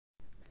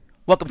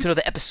Welcome to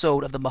another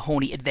episode of the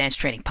Mahoney Advanced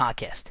Training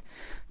Podcast.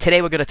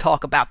 Today we're going to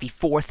talk about the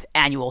 4th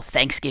annual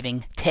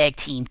Thanksgiving Tag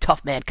Team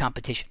Tough Man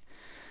Competition.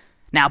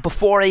 Now,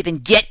 before I even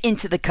get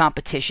into the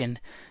competition,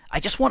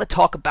 I just want to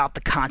talk about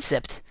the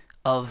concept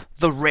of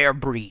the rare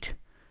breed.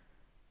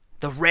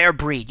 The rare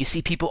breed. You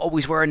see people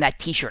always wearing that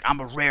t-shirt, I'm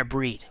a rare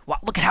breed. Well,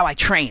 look at how I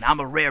train, I'm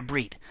a rare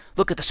breed.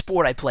 Look at the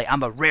sport I play,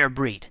 I'm a rare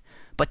breed.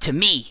 But to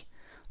me,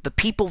 the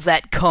people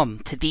that come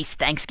to these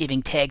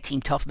Thanksgiving Tag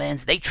Team Tough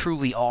Mans, they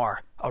truly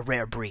are a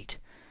rare breed.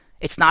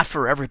 It's not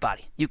for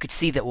everybody. You could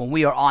see that when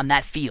we are on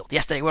that field.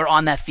 Yesterday we were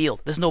on that field.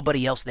 There's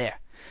nobody else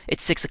there.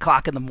 It's 6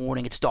 o'clock in the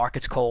morning. It's dark.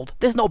 It's cold.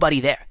 There's nobody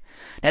there.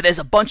 Now there's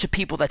a bunch of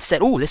people that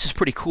said, "Ooh, this is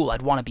pretty cool.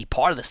 I'd want to be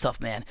part of this Tough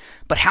Man."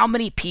 But how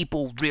many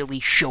people really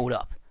showed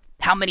up?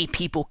 How many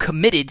people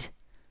committed?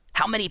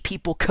 How many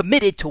people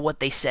committed to what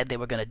they said they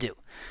were going to do?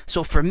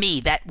 So for me,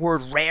 that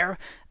word rare,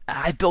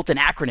 I've built an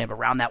acronym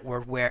around that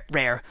word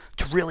rare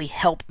to really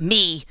help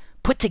me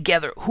put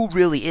together who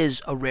really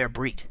is a rare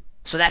breed.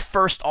 So that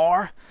first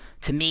R,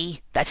 to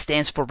me, that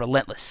stands for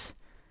relentless.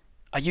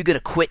 Are you going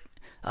to quit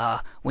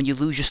when you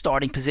lose your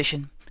starting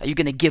position? Are you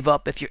going to give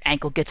up if your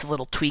ankle gets a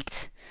little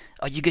tweaked?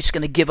 Are you just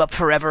going to give up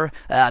forever?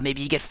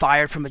 Maybe you get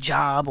fired from a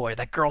job or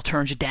that girl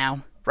turns you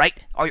down, right?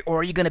 Or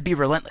are you going to be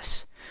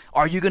relentless?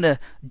 Are you going to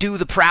do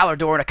the prowler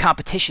during a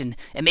competition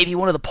and maybe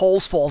one of the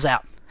poles falls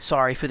out?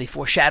 Sorry for the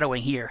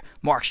foreshadowing here,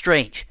 Mark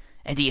Strange.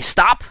 And do you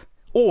stop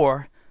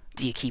or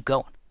do you keep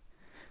going?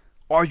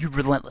 Are you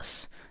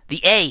relentless? The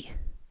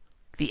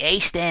A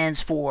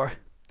stands for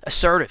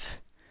assertive.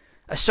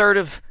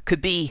 Assertive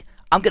could be,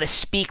 I'm going to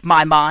speak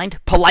my mind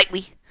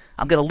politely.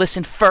 I'm going to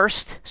listen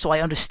first so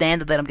I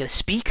understand that I'm going to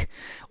speak.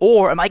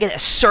 Or am I going to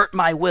assert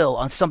my will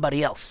on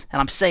somebody else? And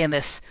I'm saying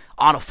this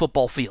on a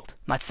football field.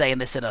 I'm not saying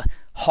this in a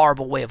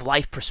horrible way of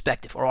life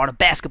perspective or on a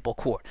basketball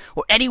court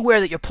or anywhere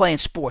that you're playing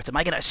sports. Am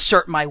I going to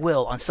assert my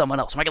will on someone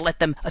else? Am I going to let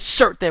them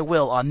assert their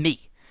will on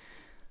me?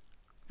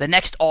 The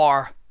next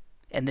R,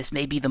 and this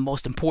may be the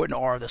most important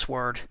R of this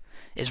word,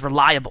 is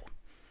reliable.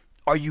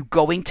 Are you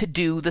going to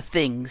do the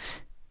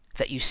things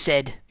that you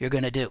said you're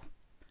going to do?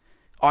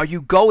 Are you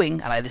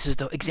going, and this is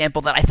the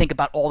example that I think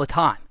about all the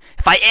time.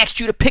 If I asked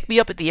you to pick me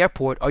up at the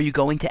airport, are you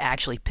going to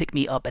actually pick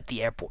me up at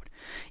the airport?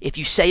 If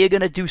you say you're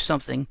going to do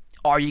something,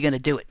 are you going to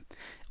do it?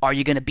 Are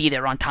you going to be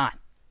there on time?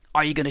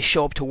 Are you going to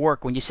show up to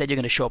work when you said you're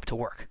going to show up to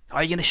work?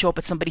 Are you going to show up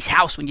at somebody's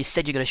house when you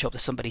said you're going to show up to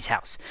somebody's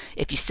house?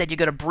 If you said you're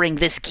going to bring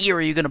this gear,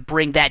 are you going to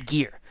bring that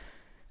gear?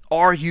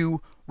 Are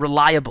you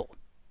reliable?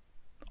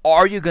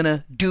 Are you going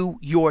to do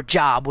your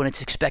job when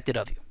it's expected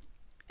of you?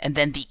 And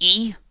then the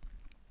E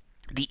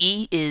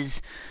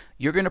is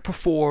you're going to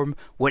perform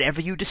whatever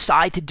you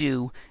decide to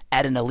do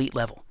at an elite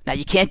level. Now,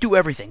 you can't do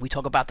everything. We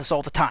talk about this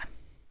all the time.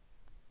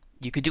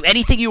 You could do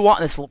anything you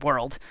want in this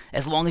world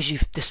as long as you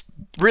just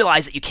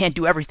realize that you can't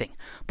do everything.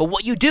 But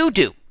what you do,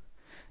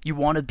 you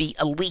want to be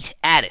elite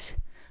at it.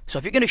 So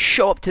if you're going to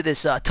show up to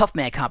this Tough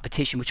Man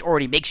competition, which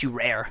already makes you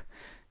rare,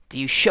 do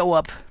you show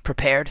up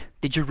prepared?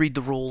 Did you read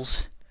the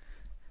rules?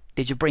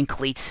 Did you bring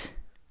cleats?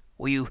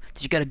 Did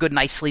you get a good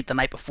night's sleep the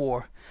night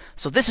before?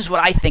 So this is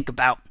what I think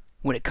about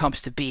when it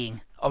comes to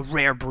being a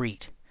rare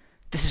breed.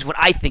 This is what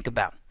I think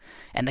about.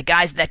 And the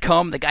guys that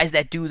come, the guys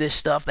that do this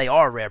stuff, they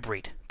are a rare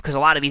breed. Because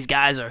a lot of these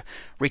guys are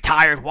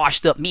retired,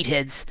 washed up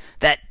meatheads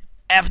that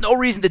have no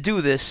reason to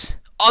do this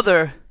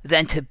other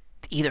than to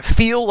either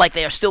feel like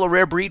they are still a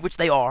rare breed, which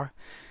they are,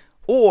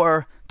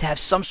 or to have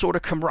some sort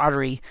of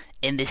camaraderie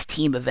in this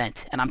team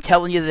event. And I'm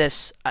telling you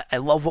this, I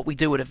love what we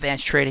do at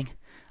Advanced Training.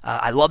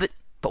 I love it,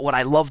 but what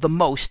I love the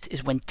most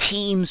is when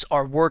teams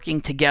are working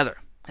together.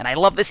 And I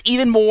love this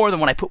even more than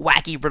when I put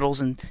wacky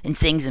riddles and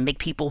things and make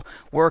people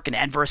work in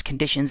adverse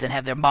conditions and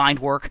have their mind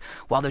work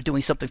while they're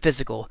doing something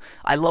physical.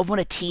 I love when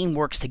a team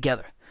works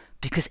together.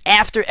 Because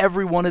after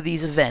every one of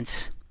these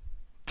events,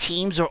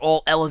 teams are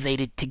all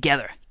elevated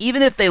together.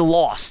 Even if they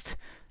lost,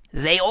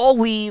 they all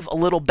leave a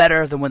little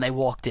better than when they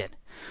walked in.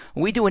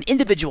 When we do an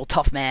individual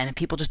Tough Man and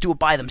people just do it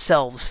by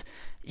themselves,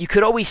 you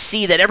could always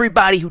see that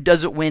everybody who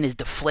doesn't win is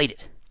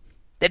deflated.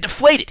 They're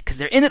deflated because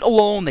they're in it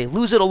alone, they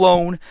lose it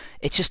alone.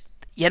 It's just,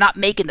 you're not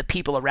making the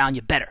people around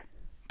you better.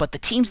 But the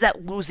teams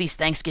that lose these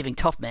Thanksgiving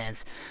Tough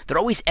Mans, they're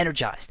always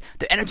energized.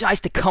 They're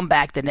energized to come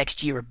back the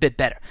next year a bit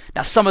better.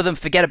 Now, some of them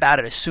forget about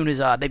it as soon as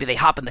maybe they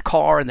hop in the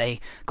car and they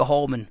go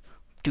home and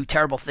do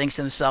terrible things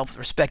to themselves with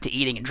respect to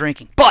eating and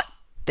drinking. But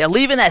they're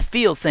leaving that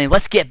field saying,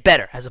 let's get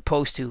better, as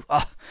opposed to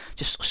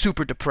just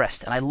super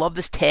depressed. And I love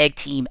this tag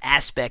team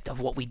aspect of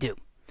what we do.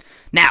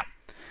 Now,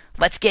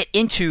 let's get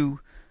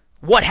into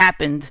what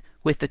happened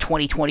with the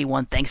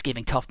 2021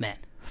 Thanksgiving Tough Man.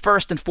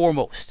 First and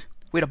foremost,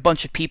 we had a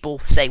bunch of people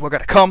say we're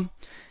going to come.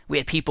 We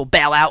had people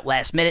bail out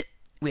last minute.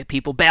 We had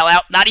people bail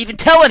out, not even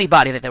tell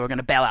anybody that they were going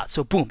to bail out.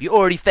 So boom, you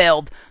already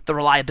failed the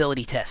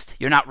reliability test.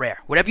 You're not rare.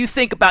 Whatever you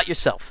think about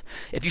yourself,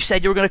 if you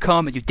said you were going to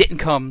come and you didn't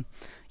come,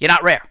 you're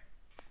not rare.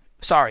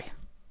 Sorry.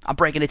 I'm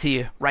breaking it to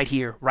you right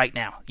here, right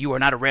now. You are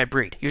not a rare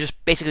breed. You're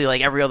just basically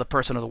like every other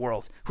person in the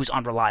world who's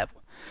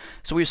unreliable.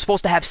 So we were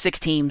supposed to have 6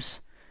 teams.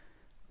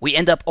 We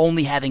end up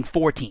only having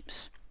 4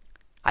 teams.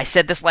 I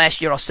said this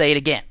last year, I'll say it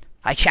again.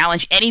 I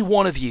challenge any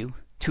one of you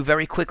to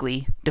very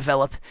quickly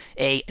develop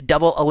a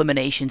double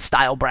elimination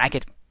style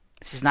bracket.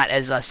 This is not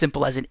as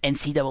simple as an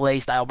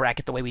NCAA style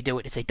bracket the way we do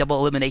it. It's a double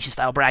elimination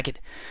style bracket.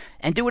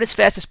 And do it as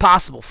fast as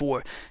possible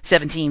for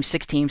 7 teams,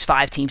 6 teams,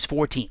 5 teams,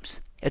 4 teams.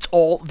 It's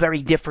all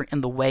very different in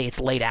the way it's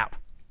laid out.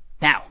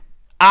 Now,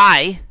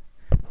 I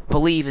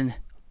believe in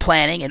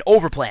planning and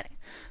over-planning.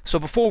 So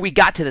before we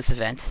got to this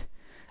event,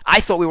 I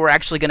thought we were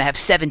actually going to have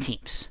 7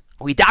 teams.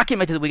 We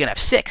documented that we were going to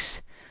have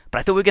 6. But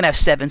I thought we were going to have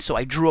 7, so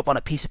I drew up on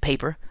a piece of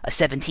paper a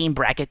 7-team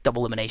bracket,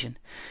 double elimination.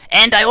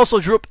 And I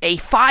also drew up a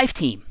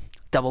 5-team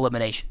double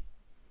elimination.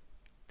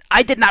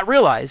 I did not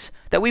realize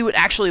that we would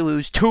actually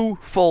lose 2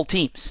 full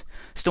teams.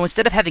 So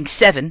instead of having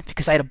 7,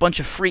 because I had a bunch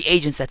of free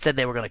agents that said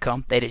they were going to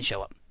come, they didn't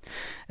show up.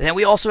 And then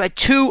we also had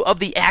 2 of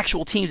the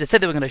actual teams that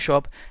said they were going to show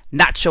up,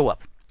 not show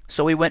up.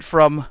 So we went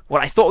from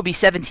what I thought would be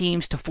 7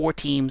 teams to 4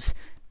 teams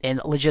in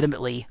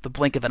legitimately the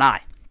blink of an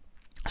eye.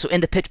 So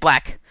in the pitch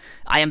black,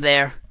 I am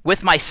there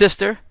with my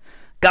sister.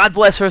 God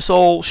bless her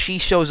soul, she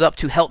shows up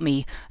to help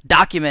me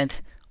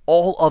document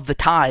all of the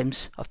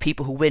times of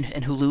people who win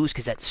and who lose,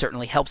 because that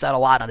certainly helps out a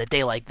lot on a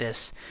day like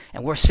this.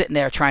 And we're sitting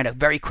there trying to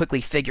very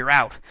quickly figure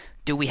out,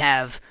 do we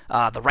have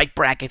the right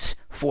brackets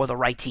for the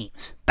right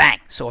teams? Bang!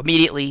 So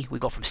immediately we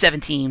go from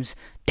 7 teams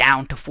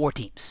down to 4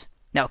 teams.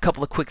 Now a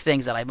couple of quick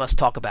things that I must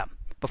talk about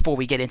before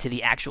we get into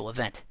the actual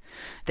event.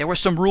 There were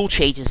some rule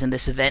changes in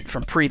this event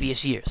from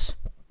previous years.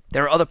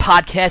 There are other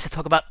podcasts that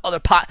talk about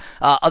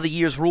other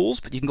years'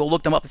 rules, but you can go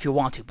look them up if you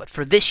want to. But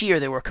for this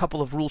year, there were a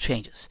couple of rule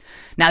changes.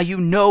 Now, you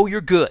know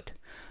you're good.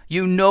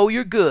 You know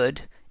you're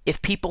good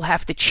if people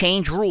have to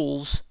change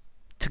rules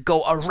to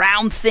go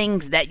around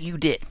things that you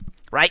did,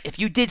 right? If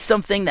you did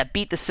something that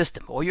beat the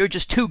system, or you're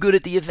just too good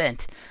at the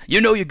event, you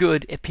know you're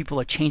good if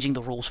people are changing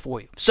the rules for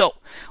you. So,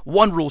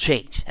 one rule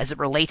change as it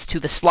relates to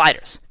the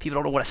sliders. If people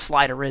don't know what a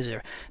slider is,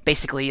 they're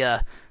basically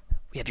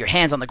you have your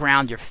hands on the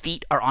ground, your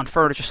feet are on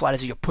furniture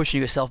sliders, and you're pushing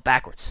yourself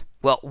backwards.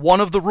 Well,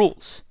 one of the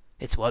rules,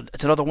 it's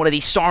another one of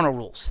these Sarno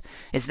rules,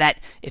 is that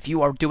if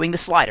you are doing the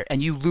slider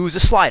and you lose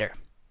a slider,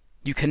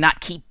 you cannot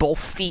keep both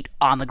feet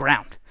on the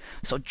ground.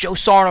 So Joe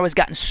Sarno has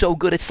gotten so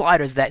good at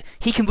sliders that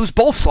he can lose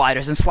both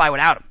sliders and slide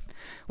without them.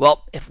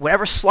 Well, if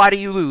whatever slider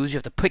you lose, you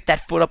have to pick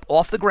that foot up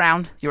off the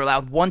ground. You're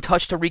allowed 1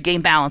 touch to regain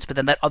balance, but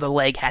then that other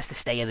leg has to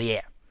stay in the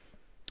air.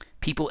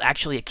 People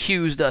actually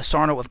accused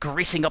Sarno of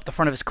greasing up the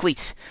front of his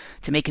cleats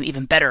to make him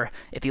even better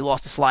if he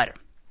lost a slider.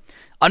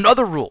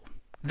 Another rule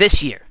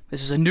this year,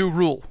 this is a new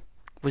rule,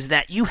 was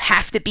that you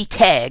have to be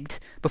tagged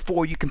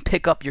before you can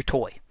pick up your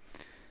toy.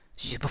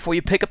 Before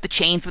you pick up the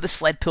chain for the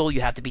sled pill,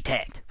 you have to be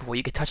tagged. Before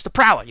you can touch the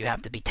prowler, you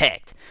have to be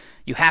tagged.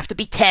 You have to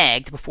be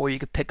tagged before you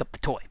can pick up the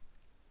toy.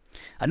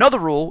 Another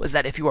rule is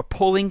that if you are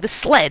pulling the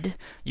sled,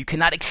 you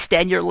cannot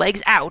extend your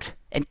legs out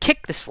and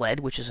kick the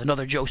sled, which is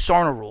another Joe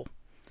Sarno rule,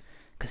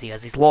 because he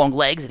has these long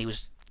legs and he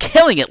was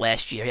killing it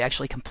last year. He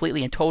actually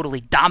completely and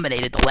totally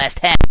dominated the last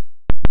half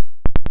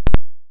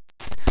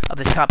of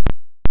this competition.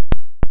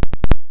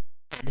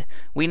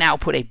 We now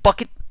put a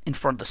bucket in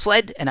front of the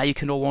sled, and now you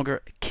can no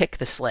longer kick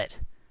the sled.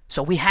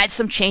 So we had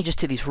some changes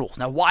to these rules.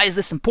 Now, why is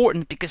this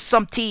important? Because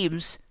some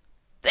teams,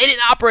 they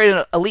didn't operate at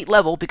an elite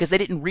level because they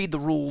didn't read the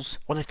rules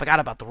or they forgot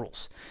about the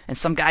rules. And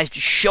some guys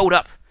just showed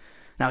up.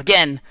 Now,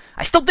 again,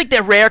 I still think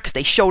they're rare because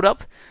they showed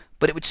up,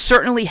 but it would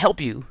certainly help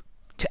you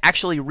to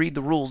actually read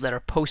the rules that are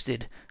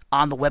posted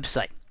on the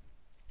website.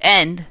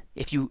 And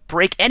if you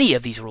break any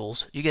of these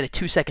rules, you get a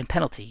 2-second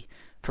penalty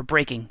for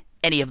breaking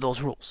any of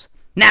those rules.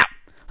 Now,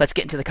 let's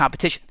get into the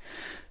competition.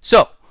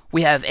 So,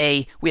 we have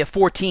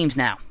 4 teams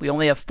now. We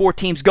only have 4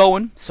 teams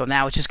going, so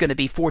now it's just going to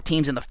be 4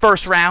 teams in the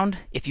first round.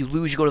 If you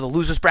lose, you go to the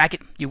loser's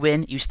bracket. You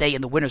win, you stay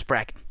in the winner's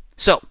bracket.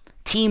 So,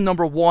 team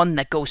number 1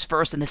 that goes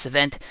first in this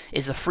event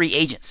is the free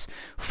agents.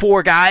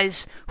 4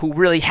 guys who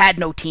really had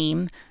no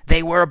team.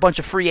 They were a bunch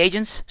of free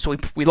agents, so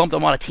we lumped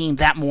them on a team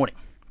that morning.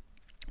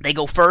 They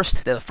go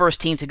first. They're the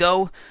first team to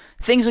go.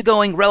 Things are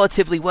going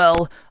relatively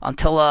well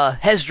until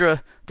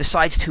Hesdra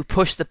decides to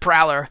push the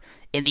prowler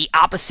in the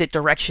opposite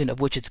direction of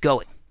which it's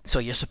going. So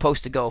you're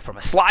supposed to go from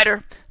a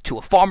slider to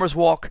a farmer's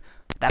walk.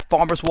 That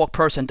farmer's walk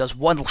person does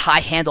one high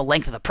handle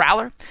length of the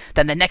prowler.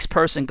 Then the next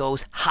person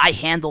goes high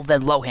handle,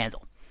 then low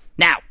handle.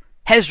 Now,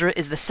 Hesdra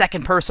is the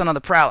second person on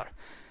the prowler.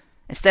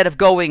 Instead of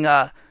going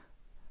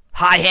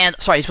he's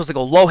supposed to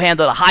go low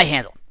handle to high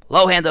handle.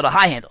 Low handle to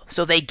high handle.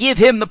 So they give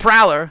him the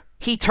prowler.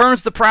 He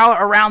turns the prowler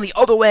around the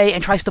other way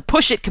and tries to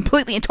push it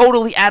completely and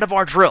totally out of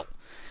our drill.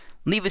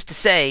 Needless to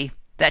say,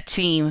 that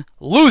team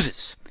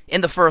loses in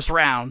the first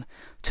round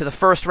to the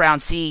first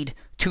round seed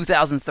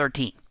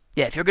 2013.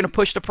 Yeah, if you're going to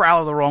push the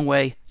prowler the wrong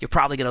way, you're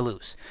probably going to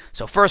lose.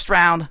 So first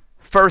round,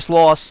 first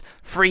loss,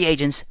 free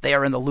agents, they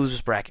are in the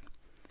loser's bracket.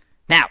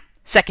 Now,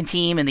 second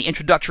team in the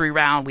introductory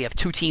round, we have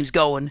 2 teams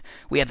going.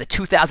 We have the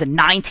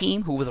 2009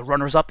 team, who were the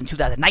runners-up in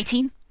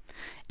 2019.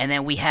 And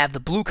then we have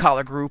the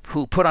blue-collar group,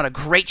 who put on a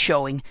great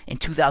showing in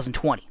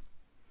 2020.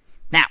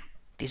 Now,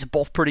 these are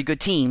both pretty good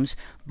teams,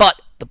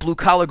 but the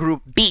blue-collar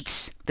group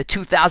beats the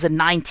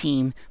 2009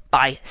 team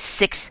by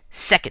 6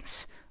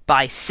 seconds.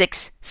 by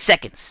 6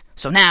 seconds.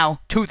 So now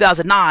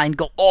 2009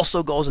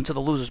 also goes into the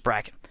losers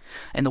bracket.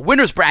 In the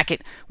winners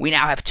bracket, we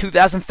now have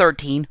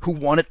 2013, who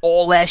won it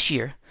all last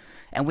year,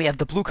 and we have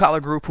the blue collar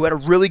group, who had a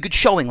really good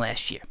showing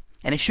last year.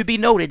 And it should be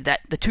noted that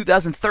the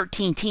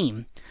 2013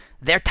 team,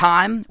 their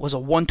time was a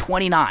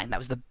 1:29. That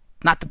was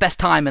not the best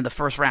time in the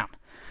first round.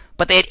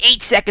 But they had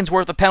 8 seconds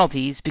worth of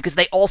penalties because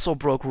they also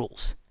broke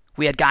rules.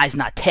 We had guys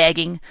not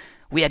tagging.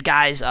 We had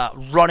guys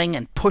running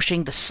and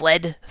pushing the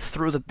sled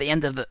through the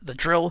end of the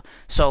drill.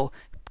 So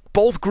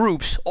both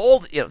groups,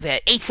 they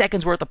had 8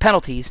 seconds worth of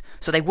penalties,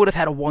 so they would have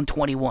had a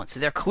 1:21.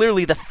 So they're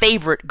clearly the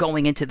favorite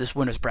going into this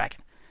winners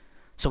bracket.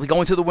 So we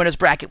go into the winners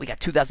bracket. We got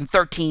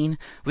 2013.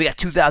 We got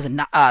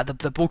 2000.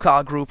 The blue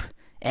collar group,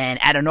 and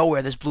out of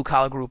nowhere, this blue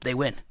collar group, they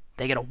win.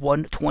 They get a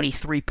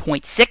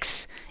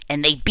 123.6,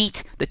 and they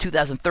beat the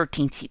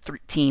 2013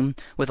 team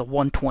with a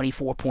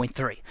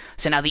 124.3.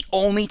 So now the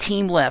only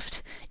team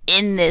left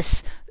in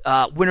this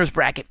winners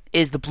bracket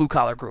is the blue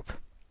collar group.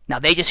 Now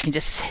they can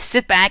just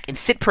sit back and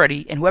sit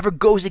pretty, and whoever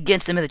goes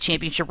against them in the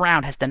championship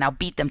round has to now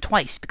beat them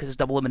twice because it's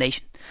double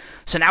elimination.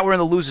 So now we're in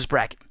the losers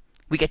bracket.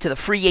 We get to the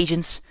free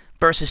agents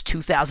versus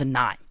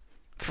 2009.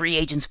 Free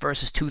agents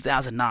versus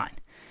 2009.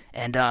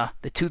 And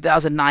the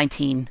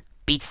 2019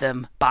 beats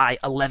them by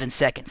 11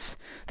 seconds.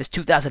 This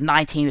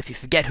 2019, if you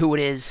forget who it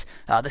is,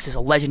 this is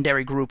a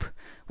legendary group.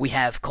 We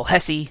have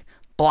Colhesi,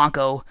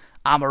 Blanco,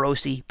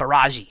 Amorosi,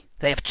 Baragi.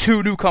 They have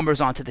 2 newcomers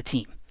onto the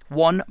team.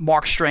 One,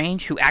 Mark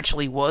Strange, who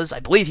actually was, I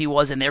believe he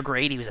was in their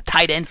grade. He was a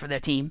tight end for their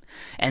team.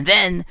 And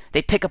then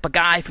they pick up a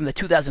guy from the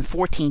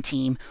 2014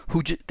 team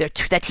who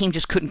that team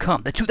just couldn't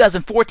come. The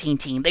 2014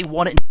 team, they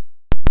won it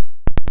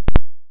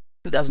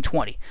in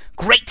 2020.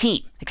 Great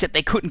team, except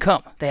they couldn't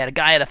come. They had a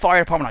guy at a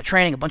fire department on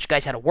training. A bunch of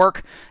guys had to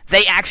work.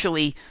 They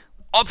actually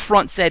up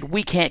front said,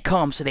 we can't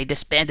come, so they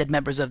disbanded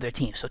members of their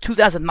team. So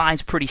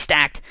 2009's pretty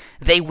stacked.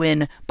 They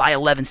win by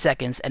 11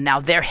 seconds, and now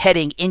they're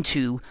heading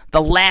into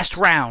the last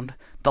round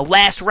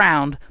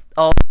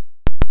of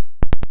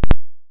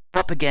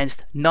up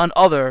against none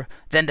other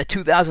than the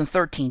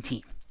 2013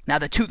 team. Now,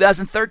 the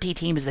 2013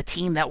 team is the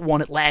team that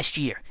won it last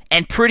year,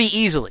 and pretty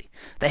easily.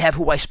 They have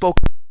who I spoke.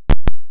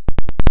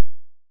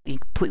 He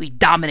completely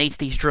dominates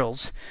these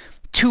drills.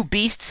 2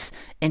 beasts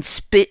and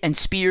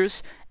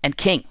Spears and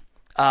King.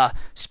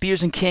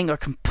 Spears and King are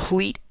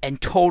complete and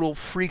total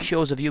freak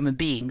shows of human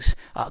beings.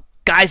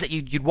 Guys that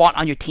you'd want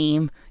on your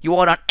team. You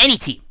want on any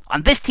team.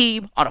 On this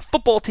team, on a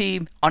football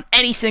team, on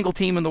any single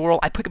team in the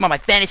world. I pick them on my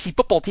fantasy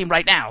football team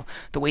right now,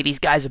 the way these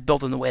guys are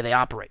built and the way they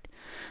operate.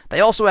 They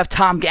also have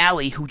Tom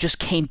Galley, who just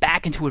came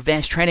back into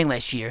advanced training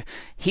last year.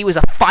 He was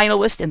a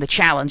finalist in the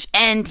challenge,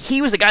 and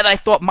he was a guy that I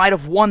thought might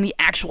have won the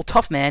actual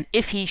Tough Man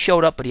if he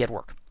showed up, but he had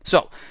work.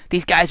 So,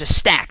 these guys are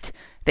stacked.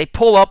 They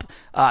pull up,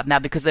 now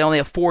because they only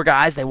have 4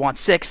 guys, they want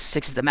 6.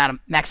 6 is the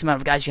maximum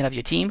amount of guys you can have on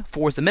your team.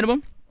 4 is the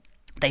minimum.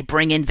 They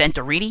bring in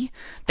Venturini.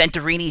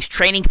 Venturini's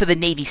training for the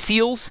Navy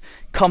SEALs.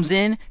 Comes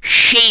in,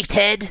 shaved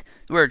head,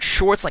 wearing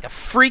shorts like a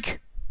freak.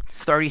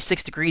 It's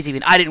 36 degrees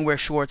even. I didn't wear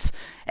shorts.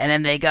 And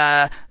then they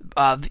got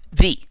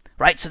V,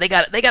 right? So they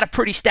got a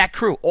pretty stacked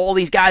crew. All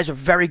these guys are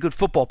very good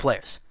football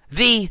players.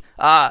 V,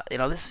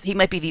 he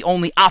might be the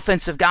only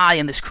offensive guy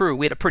in this crew.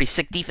 We had a pretty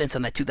sick defense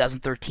on that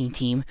 2013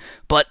 team,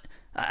 but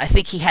I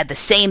think he had the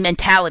same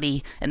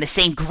mentality and the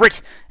same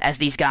grit as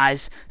these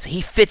guys, so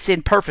he fits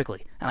in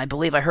perfectly. And I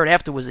believe I heard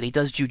afterwards that he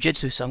does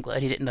jiu-jitsu, so I'm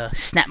glad he didn't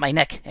snap my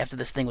neck after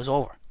this thing was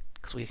over.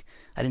 Because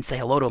I didn't say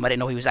hello to him. I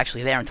didn't know he was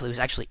actually there until he was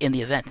actually in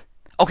the event.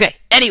 Okay,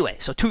 anyway,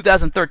 so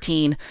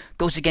 2013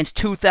 goes against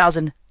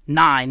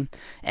 2009,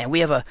 and we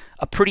have a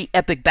pretty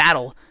epic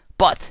battle,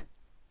 but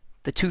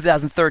the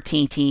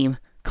 2013 team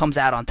comes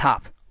out on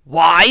top.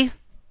 Why?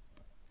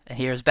 And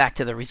here's back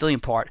to the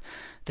resilient part.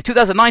 The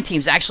 2009 team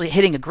is actually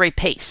hitting a great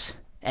pace.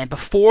 And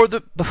before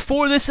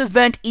this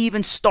event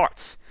even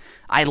starts,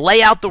 I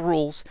lay out the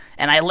rules,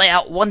 and I lay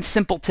out one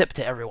simple tip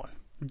to everyone.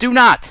 Do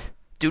not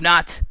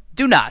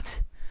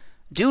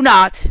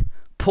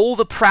pull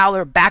the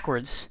Prowler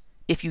backwards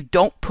if you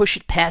don't push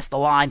it past the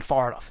line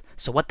far enough.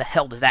 So what the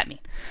hell does that mean?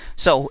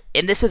 So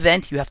in this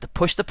event, you have to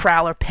push the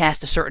Prowler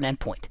past a certain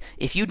endpoint.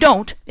 If you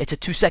don't, it's a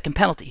 2-second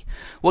penalty.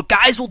 What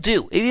guys will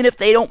do, even if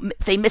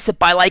they miss it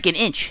by like an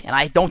inch, and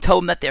I don't tell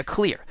them that they're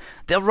clear,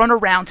 they'll run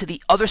around to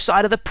the other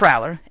side of the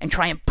Prowler and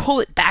try and pull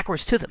it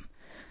backwards to them.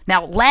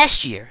 Now,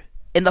 last year,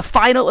 in the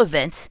final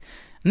event,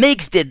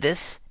 Miggs did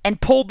this and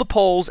pulled the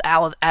poles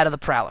out of the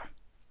Prowler.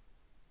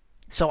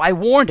 So I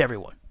warned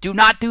everyone, do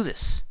not do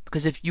this.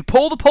 Because if you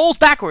pull the poles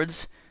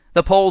backwards,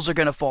 the poles are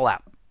going to fall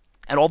out.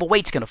 And all the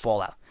weight's going to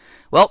fall out.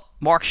 Well,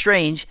 Mark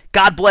Strange,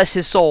 God bless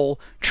his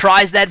soul,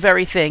 tries that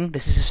very thing.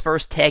 This is his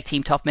first tag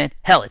team Tough Man.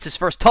 Hell, it's his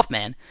first Tough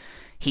Man.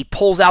 He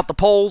pulls out the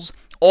poles,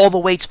 all the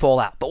weights fall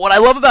out. But what I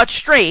love about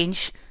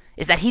Strange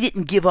is that he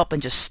didn't give up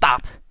and just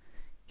stop.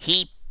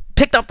 He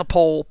picked up the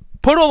pole,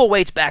 put all the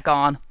weights back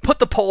on, put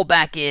the pole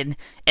back in,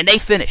 and they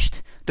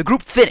finished. The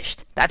group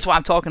finished. That's why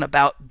I'm talking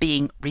about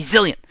being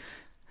resilient,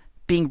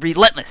 being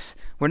relentless.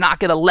 We're not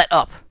going to let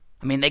up.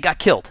 I mean, they got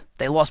killed.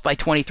 They lost by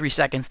 23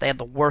 seconds. They had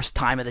the worst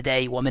time of the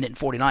day, 1 minute and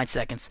 49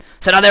 seconds.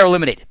 So now they're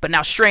eliminated. But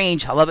now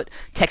Strange, I love it,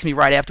 text me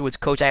right afterwards,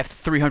 Coach, I have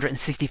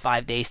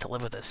 365 days to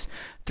live with this.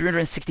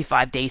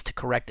 365 days to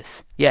correct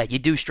this. Yeah, you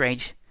do,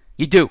 Strange.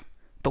 You do.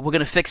 But we're going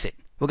to fix it.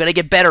 We're going to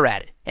get better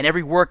at it. And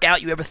every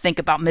workout you ever think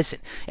about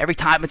missing, every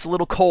time it's a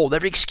little cold,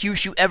 every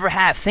excuse you ever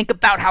have, think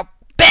about how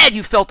bad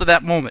you felt at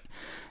that moment.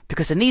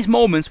 Because in these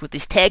moments with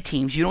these tag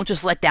teams, you don't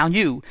just let down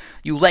you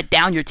let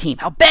down your team.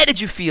 How bad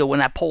did you feel when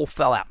that pole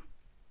fell out?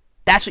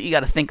 That's what you got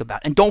to think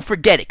about. And don't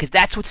forget it, because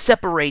that's what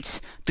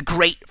separates the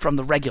great from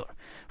the regular,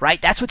 right?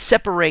 That's what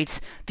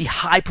separates the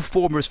high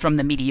performers from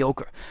the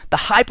mediocre. The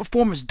high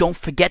performers don't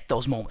forget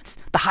those moments.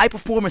 The high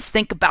performers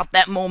think about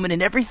that moment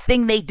and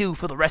everything they do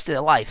for the rest of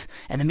their life.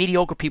 And the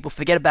mediocre people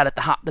forget about it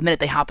the minute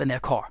they hop in their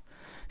car.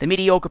 The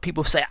mediocre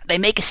people say, they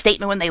make a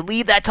statement when they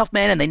leave that tough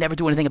man and they never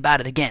do anything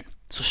about it again.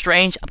 So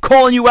Strange, I'm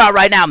calling you out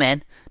right now,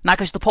 man. Not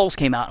because the polls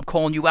came out. I'm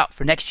calling you out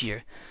for next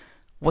year.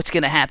 What's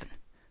going to happen?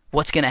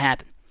 What's going to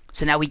happen?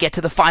 So now we get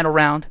to the final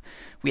round.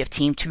 We have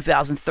Team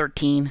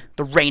 2013,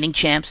 the reigning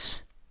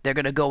champs. They're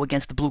going to go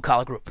against the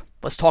blue-collar group.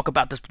 Let's talk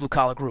about this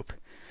blue-collar group.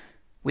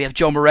 We have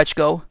Joe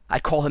Marechko.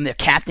 I'd call him their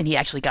captain. He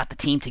actually got the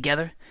team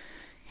together.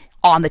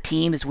 On the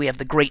team is we have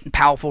the great and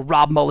powerful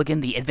Rob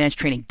Mulligan, the advanced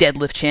training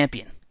deadlift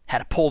champion. Had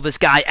to pull this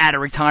guy out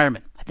of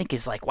retirement. I think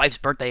his wife's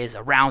birthday is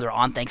around or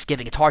on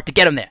Thanksgiving. It's hard to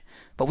get him there,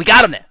 but we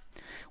got him there.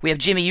 We have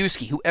Jimmy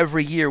Yuski, who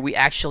every year we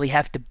actually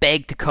have to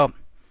beg to come.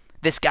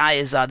 This guy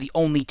is the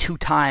only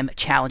 2-time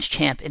challenge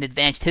champ in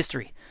advanced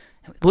history.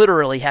 We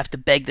literally have to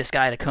beg this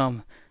guy to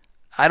come.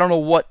 I don't know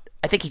what.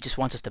 I think he just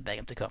wants us to beg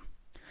him to come.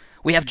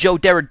 We have Joe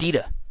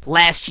Deradita,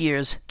 last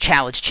year's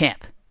challenge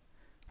champ.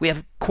 We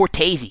have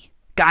Cortese.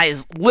 Guy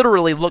is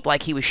literally looked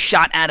like he was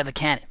shot out of a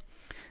cannon.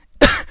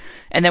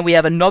 And then we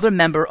have another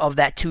member of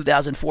that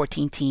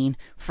 2014 team,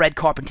 Fred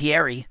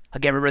Carpentieri.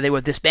 Again, remember they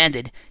were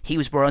disbanded. He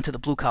was brought onto the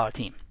blue-collar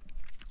team.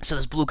 So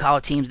those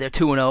blue-collar teams, they're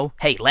 2-0.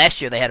 Hey,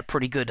 last year they had a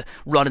pretty good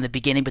run in the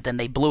beginning, but then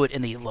they blew it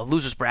in the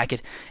losers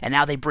bracket, and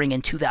now they bring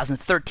in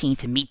 2013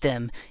 to meet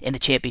them in the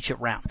championship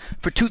round.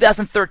 For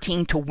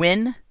 2013 to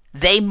win,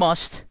 they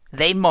must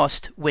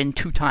win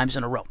 2 times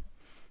in a row.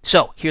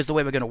 So here's the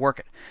way we're going to work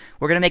it.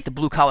 We're going to make the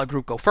blue-collar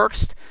group go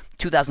first.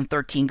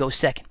 2013 goes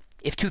second.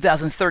 If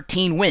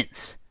 2013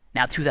 wins,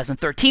 now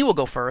 2013 will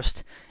go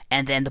first,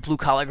 and then the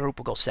blue-collar group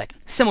will go second.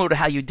 Similar to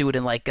how you do it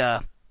in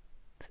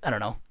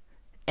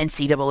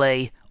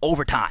NCAA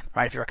overtime,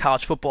 right? If you're a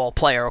college football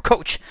player or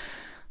coach,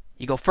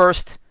 you go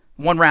first,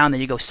 1 round, then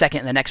you go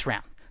second in the next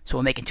round. So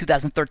we're making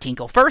 2013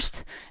 go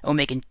first, and we're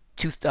making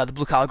the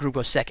blue-collar group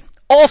go second.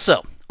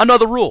 Also,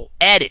 another rule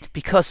added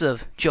because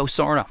of Joe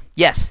Sarno.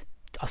 Yes,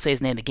 I'll say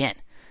his name again.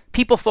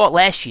 People thought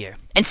last year,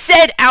 and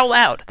said out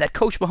loud, that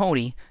Coach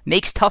Mahoney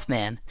makes Tough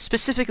Man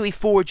specifically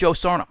for Joe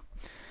Sarno.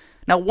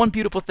 Now, one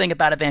beautiful thing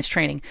about advanced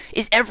training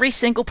is every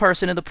single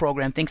person in the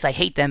program thinks I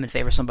hate them and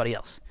favor somebody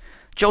else.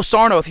 Joe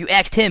Sarno, if you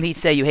asked him, he'd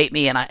say you hate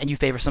me and you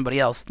favor somebody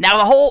else. Now,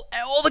 all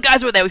the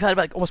guys who were there, we've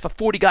had almost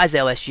 40 guys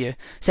there last year,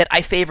 said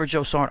I favor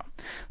Joe Sarno.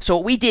 So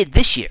what we did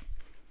this year,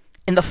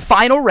 in the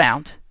final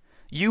round,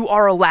 you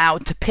are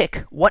allowed to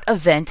pick what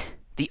event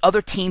the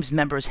other team's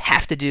members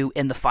have to do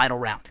in the final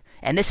round.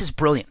 And this is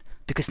brilliant,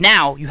 because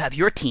now you have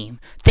your team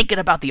thinking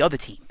about the other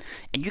team,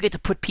 and you get to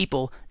put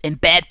people in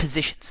bad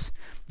positions.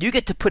 You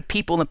get to put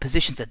people in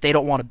positions that they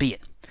don't want to be in.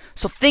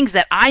 So things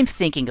that I'm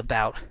thinking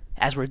about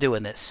as we're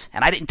doing this,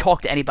 and I didn't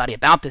talk to anybody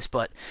about this,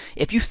 but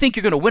if you think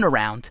you're going to win a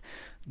round,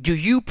 do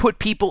you put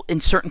people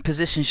in certain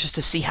positions just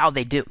to see how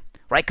they do?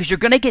 Right? Because you're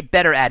going to get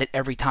better at it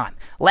every time.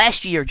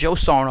 Last year, Joe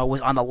Sarno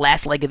was on the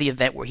last leg of the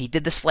event where he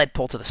did the sled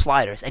pull to the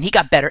sliders, and he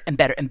got better and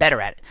better and better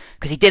at it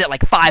because he did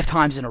it 5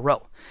 times in a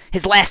row.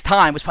 His last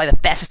time was probably the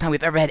fastest time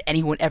we've ever had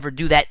anyone ever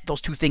do those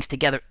 2 things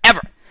together,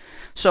 ever.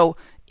 So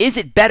is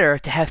it better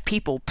to have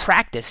people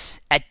practice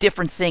at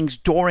different things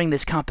during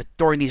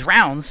these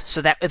rounds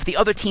so that if the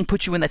other team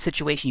puts you in that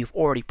situation, you've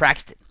already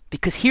practiced it?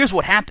 Because here's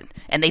what happened,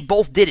 and they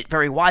both did it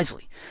very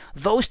wisely.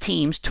 Those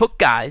teams took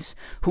guys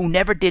who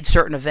never did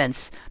certain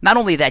events, not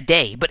only that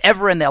day, but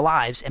ever in their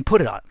lives, and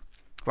put it on.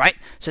 Right?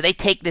 So they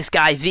take this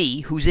guy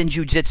V, who's in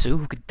jiu-jitsu,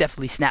 who could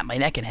definitely snap my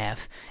neck in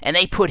half, and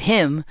they put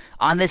him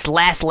on this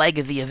last leg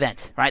of the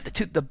event. Right?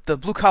 The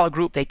blue-collar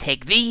group, they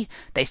take V,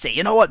 they say,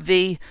 you know what,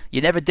 V, you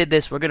never did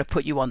this, we're going to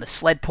put you on the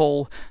sled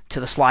pull to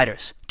the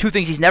sliders. 2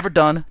 things he's never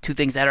done, 2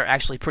 things that are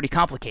actually pretty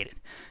complicated.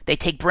 They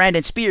take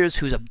Brandon Spears,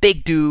 who's a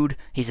big dude,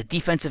 he's a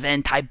defensive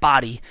end type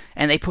body,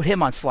 and they put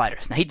him on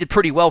sliders. Now, he did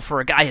pretty well for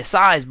a guy his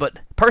size, but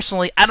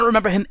personally, I don't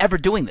remember him ever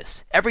doing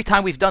this. Every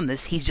time we've done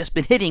this, he's just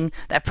been hitting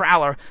that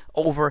prowler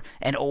over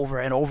and over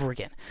and over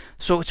again.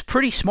 So it's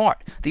pretty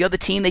smart. The other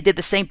team, they did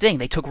the same thing.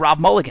 They took Rob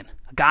Mulligan,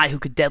 a guy who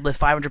could deadlift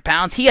 500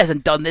 pounds. He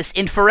hasn't done this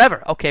in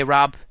forever. Okay,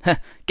 Rob,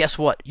 guess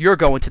what? You're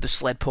going to the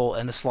sled pull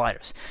and the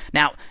sliders.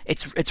 Now,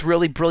 it's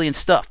really brilliant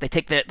stuff. They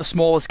take the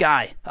smallest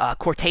guy,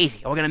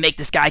 Cortese. We're going to make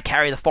this guy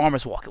carry the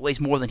farmer's walk. It weighs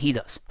more than he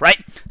does,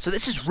 right? So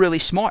this is really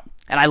smart.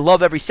 And I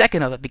love every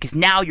second of it because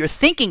now you're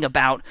thinking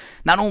about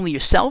not only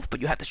yourself,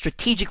 but you have to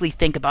strategically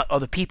think about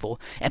other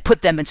people and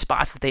put them in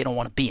spots that they don't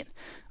want to be in.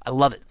 I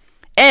love it.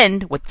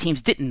 And what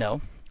teams didn't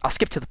know, I'll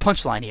skip to the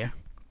punchline here.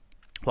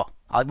 Well,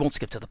 I won't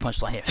skip to the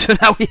punchline here. So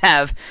now we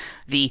have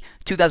the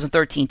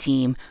 2013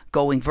 team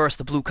going versus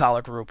the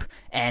blue-collar group,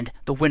 and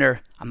the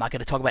winner, I'm not going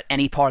to talk about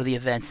any part of the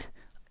event,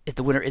 if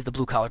the winner is the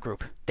blue-collar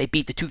group. They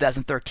beat the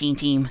 2013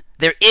 team.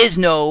 There is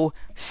no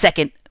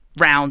second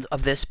round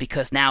of this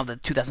because now the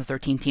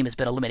 2013 team has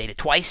been eliminated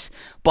twice,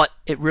 but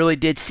it really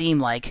did seem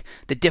like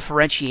the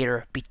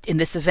differentiator in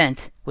this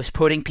event was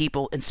putting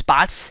people in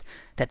spots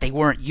that they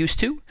weren't used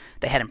to.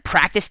 They hadn't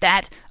practiced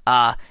that,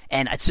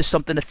 and it's just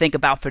something to think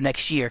about for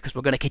next year because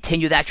we're going to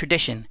continue that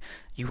tradition.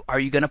 Are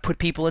you going to put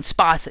people in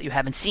spots that you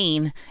haven't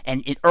seen?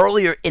 And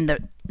earlier in the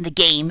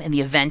game, in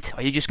the event,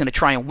 are you just going to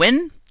try and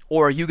win?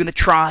 Or are you going to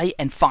try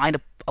and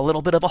find a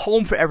little bit of a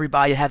home for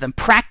everybody and have them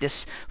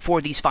practice for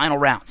these final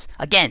rounds?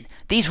 Again,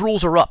 these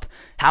rules are up.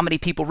 How many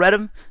people read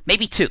them?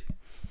 Maybe 2.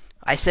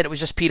 I said it was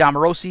just Pete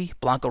Amorosi.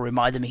 Blanco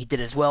reminded me he did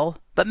it as well,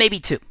 but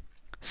maybe 2.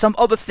 Some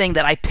other thing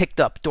that I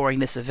picked up during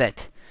this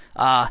event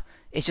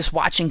is just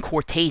watching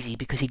Cortese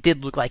because he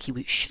did look like he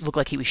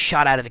was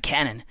shot out of a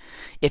cannon.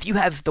 If you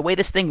have the way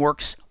this thing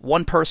works,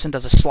 one person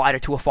does a slider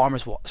to a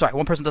farmer's wall. Sorry,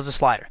 one person does a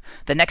slider.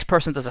 The next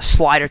person does a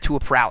slider to a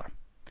prowler.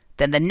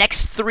 Then the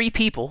next 3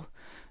 people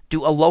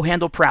do a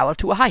low-handle prowler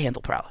to a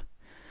high-handle prowler.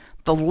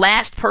 The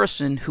last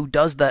person who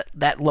does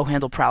that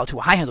low-handle prowler to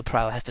a high-handle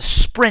prowler has to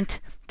sprint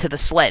to the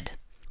sled.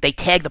 They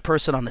tag the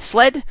person on the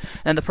sled,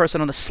 and the person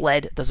on the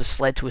sled does a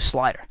sled to a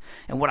slider.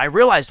 And what I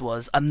realized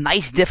was a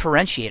nice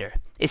differentiator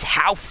is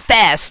how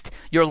fast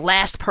your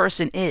last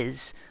person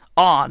is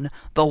on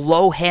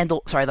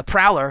the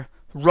prowler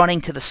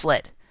running to the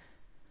sled.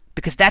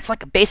 Because that's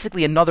like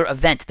basically another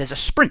event. There's a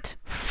sprint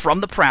from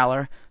the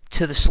prowler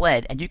to the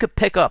sled, and you could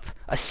pick up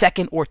a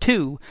second or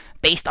 2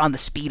 based on the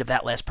speed of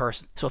that last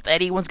person. So if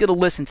anyone's going to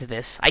listen to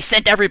this, I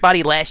sent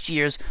everybody last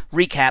year's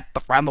recap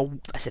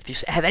around I said, if you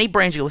have any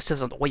brains, you listen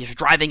to this while you're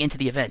driving into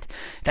the event.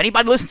 If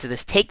anybody listens to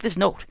this, take this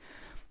note.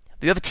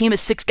 If you have a team of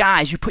 6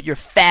 guys, you put your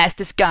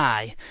fastest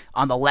guy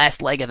on the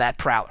last leg of that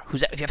prowler.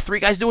 If you have 3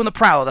 guys doing the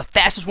prowler, the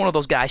fastest one of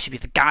those guys should be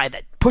the guy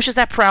that pushes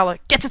that prowler,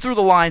 gets it through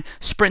the line,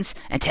 sprints,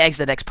 and tags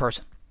the next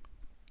person.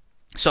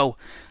 So,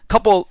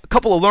 couple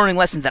of learning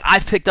lessons that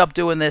I've picked up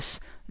doing this.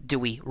 Do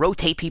we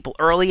rotate people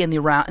early in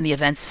the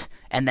events,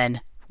 and then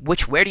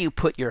where do you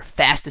put your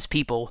fastest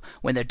people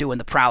when they're doing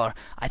the prowler?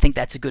 I think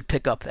that's a good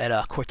pickup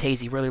at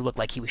Cortese. Really looked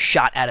like he was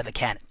shot out of a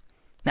cannon.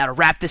 Now to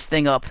wrap this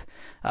thing up,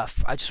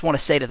 I just want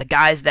to say to the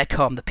guys that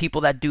come, the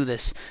people that do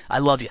this, I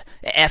love you.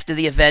 After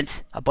the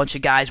event, a bunch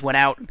of guys went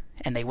out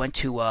and they went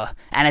to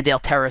Annandale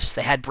Terrace.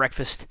 They had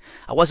breakfast.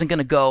 I wasn't going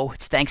to go.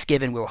 It's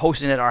Thanksgiving. We were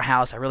hosting it at our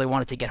house. I really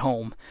wanted to get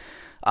home.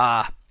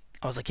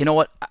 I was like, you know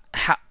what?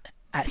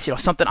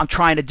 Something I'm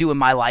trying to do in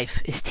my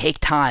life is take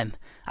time.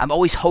 I'm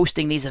always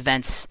hosting these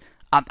events.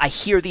 I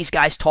hear these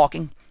guys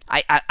talking.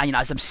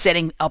 As I'm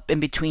setting up in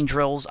between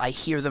drills, I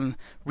hear them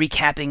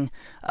recapping,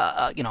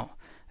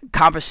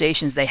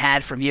 conversations they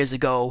had from years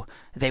ago.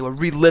 They were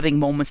reliving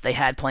moments they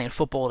had playing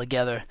football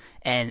together,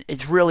 and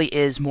it really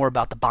is more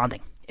about the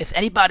bonding. If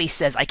anybody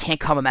says, I can't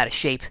come, I'm out of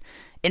shape,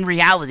 in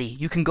reality,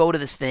 you can go to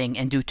this thing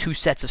and do 2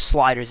 sets of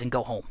sliders and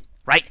go home.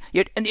 Right?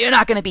 You're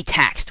not going to be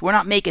taxed. We're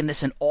not making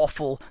this an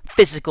awful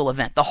physical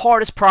event. The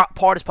hardest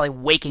part is probably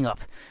waking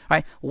up.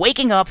 Right?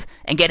 Waking up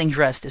and getting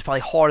dressed is probably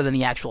harder than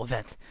the actual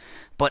event.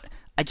 But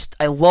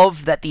I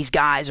love that these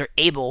guys are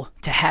able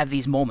to have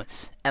these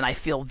moments. And I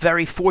feel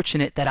very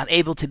fortunate that I'm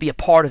able to be a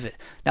part of it.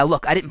 Now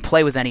look, I didn't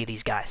play with any of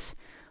these guys.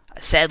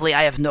 Sadly,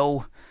 I have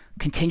no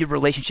continued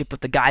relationship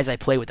with the guys I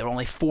play with. There were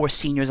only 4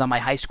 seniors on my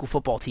high school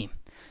football team.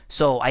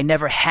 So I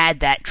never had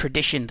that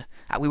tradition.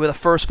 We were the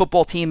first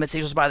football team at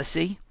Seychelles by the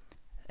Sea.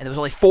 And there was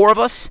only 4 of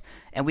us,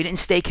 and we didn't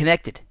stay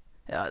connected.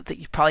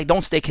 You probably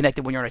don't stay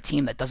connected when you're on a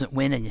team that doesn't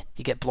win and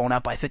you get blown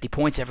out by 50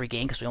 points every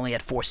game because we only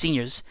had 4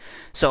 seniors.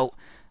 So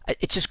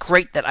it's just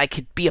great that I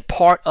could be a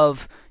part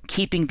of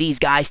keeping these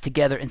guys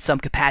together in some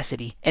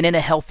capacity and in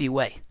a healthy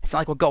way. It's not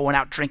like we're going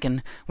out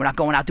drinking. We're not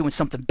going out doing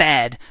something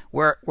bad.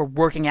 We're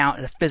working out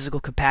in a physical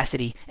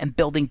capacity and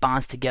building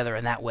bonds together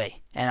in that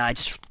way. And I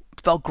just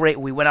felt great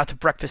when we went out to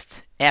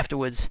breakfast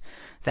afterwards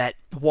that,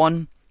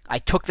 one, I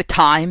took the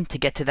time to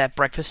get to that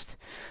breakfast.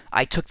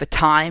 I took the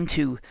time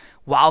to,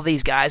 while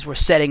I was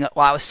setting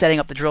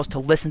up the drills, to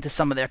listen to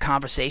some of their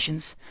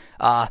conversations.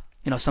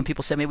 Some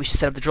people said maybe we should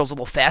set up the drills a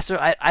little faster.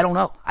 I don't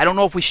know. I don't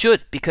know if we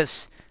should,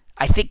 because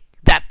I think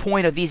that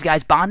point of these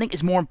guys bonding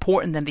is more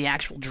important than the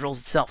actual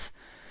drills itself.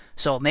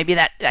 So maybe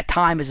that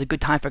time is a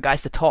good time for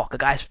guys to talk,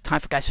 time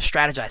for guys to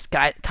strategize,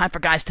 time for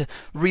guys to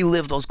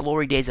relive those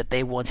glory days that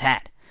they once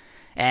had.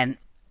 And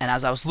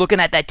as I was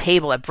looking at that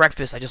table at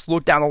breakfast, I just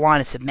looked down the line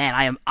and said, man,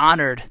 I am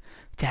honored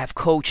to have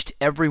coached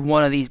every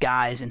one of these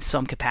guys in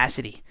some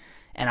capacity.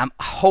 And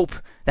I hope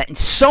that in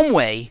some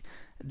way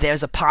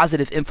there's a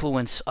positive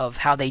influence of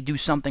how they do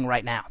something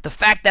right now. The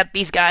fact that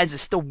these guys are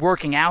still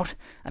working out,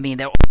 I mean,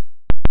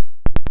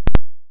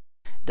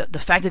 the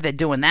fact that they're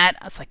doing that,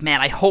 I was like,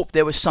 man, I hope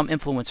there was some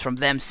influence from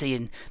them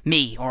seeing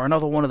me or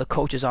another one of the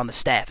coaches on the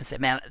staff and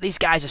said, man, these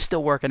guys are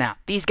still working out.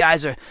 These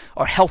guys are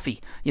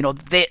healthy. You know,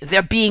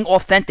 they're being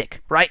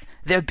authentic, right?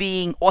 They're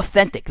being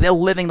authentic. They're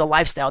living the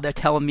lifestyle they're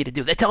telling me to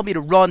do. They're telling me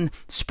to run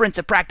sprints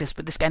at practice,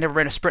 but this guy never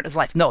ran a sprint in his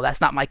life. No,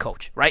 that's not my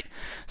coach, right?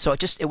 So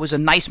it was a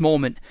nice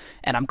moment,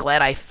 and I'm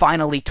glad I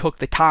finally took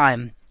the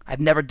time. I've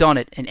never done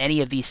it in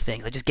any of these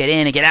things. I just get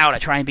in and get out. I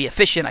try and be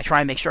efficient. I try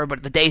and make sure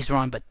the day's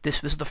run. But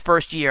this was the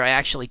first year I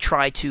actually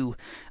tried to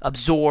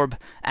absorb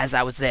as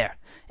I was there.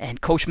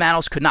 And Coach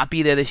Manos could not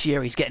be there this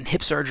year. He's getting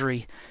hip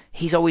surgery.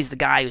 He's always the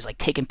guy who's like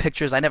taking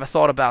pictures. I never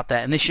thought about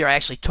that. And this year I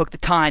actually took the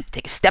time to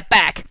take a step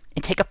back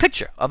and take a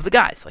picture of the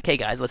guys. Like, hey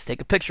guys, let's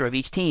take a picture of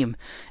each team.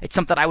 It's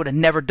something I would have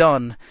never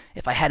done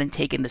if I hadn't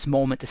taken this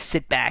moment to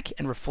sit back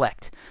and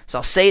reflect. So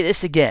I'll say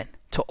this again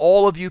to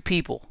all of you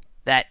people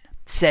that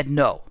said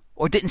no,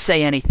 or didn't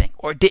say anything,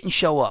 or didn't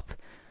show up.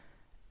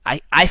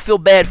 I feel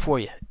bad for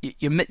you.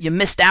 You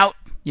missed out.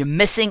 You're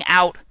missing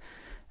out.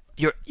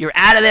 You're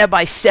out of there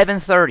by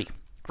 7:30,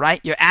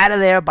 right? You're out of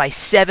there by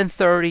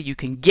 7:30. You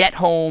can get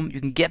home. You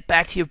can get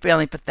back to your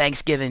family for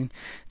Thanksgiving.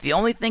 The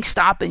only thing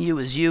stopping you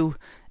is you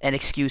and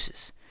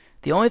excuses.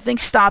 The only thing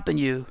stopping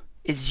you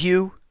is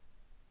you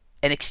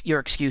and your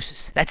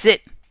excuses. That's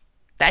it.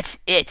 That's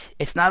it.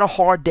 It's not a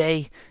hard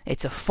day.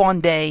 It's a fun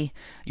day.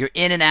 You're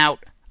in and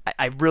out.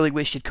 I really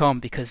wish you'd come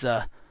because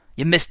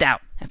you missed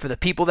out. And for the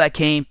people that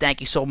came, thank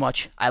you so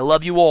much. I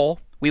love you all.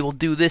 We will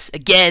do this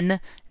again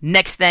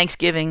next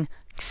Thanksgiving,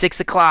 6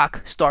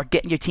 o'clock. Start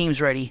getting your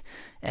teams ready.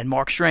 And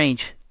Mark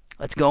Strange,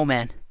 let's go,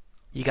 man.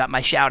 You got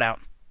my shout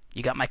out.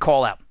 You got my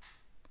call out.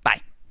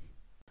 Bye.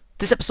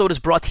 This episode is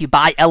brought to you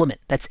by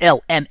Element. That's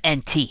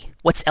LMNT.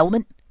 What's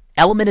Element?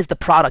 Element is the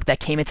product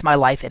that came into my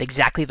life at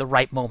exactly the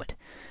right moment.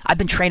 I've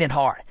been training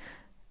hard.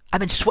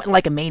 I've been sweating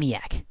like a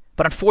maniac.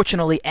 But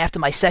unfortunately, after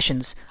my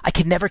sessions, I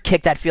could never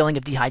kick that feeling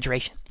of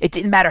dehydration. It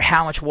didn't matter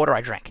how much water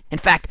I drank. In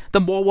fact, the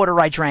more water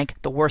I drank,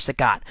 the worse it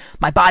got.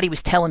 My body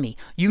was telling me,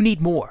 you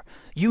need more.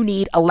 You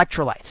need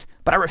electrolytes.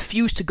 But I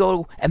refused to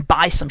go and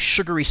buy some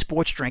sugary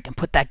sports drink and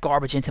put that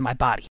garbage into my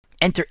body.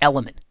 Enter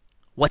Element.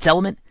 What's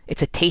Element?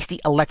 It's a tasty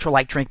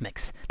electrolyte drink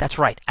mix. That's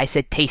right, I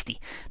said tasty.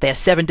 They have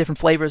 7 different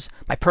flavors.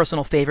 My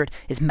personal favorite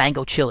is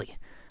mango chili.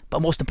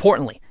 But most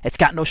importantly, it's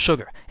got no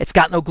sugar. It's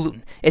got no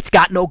gluten. It's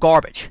got no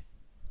garbage.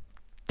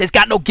 There's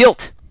got no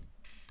guilt.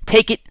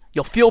 Take it.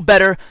 You'll feel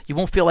better. You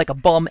won't feel like a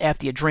bum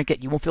after you drink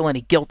it. You won't feel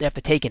any guilt after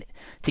taking it.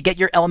 To get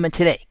your Element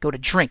today, go to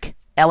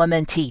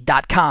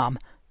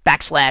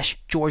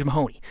drinklmnt.com/George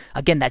Mahoney.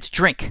 Again, that's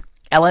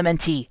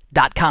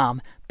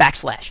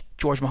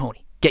drinklmnt.com/George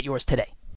Mahoney. Get yours today.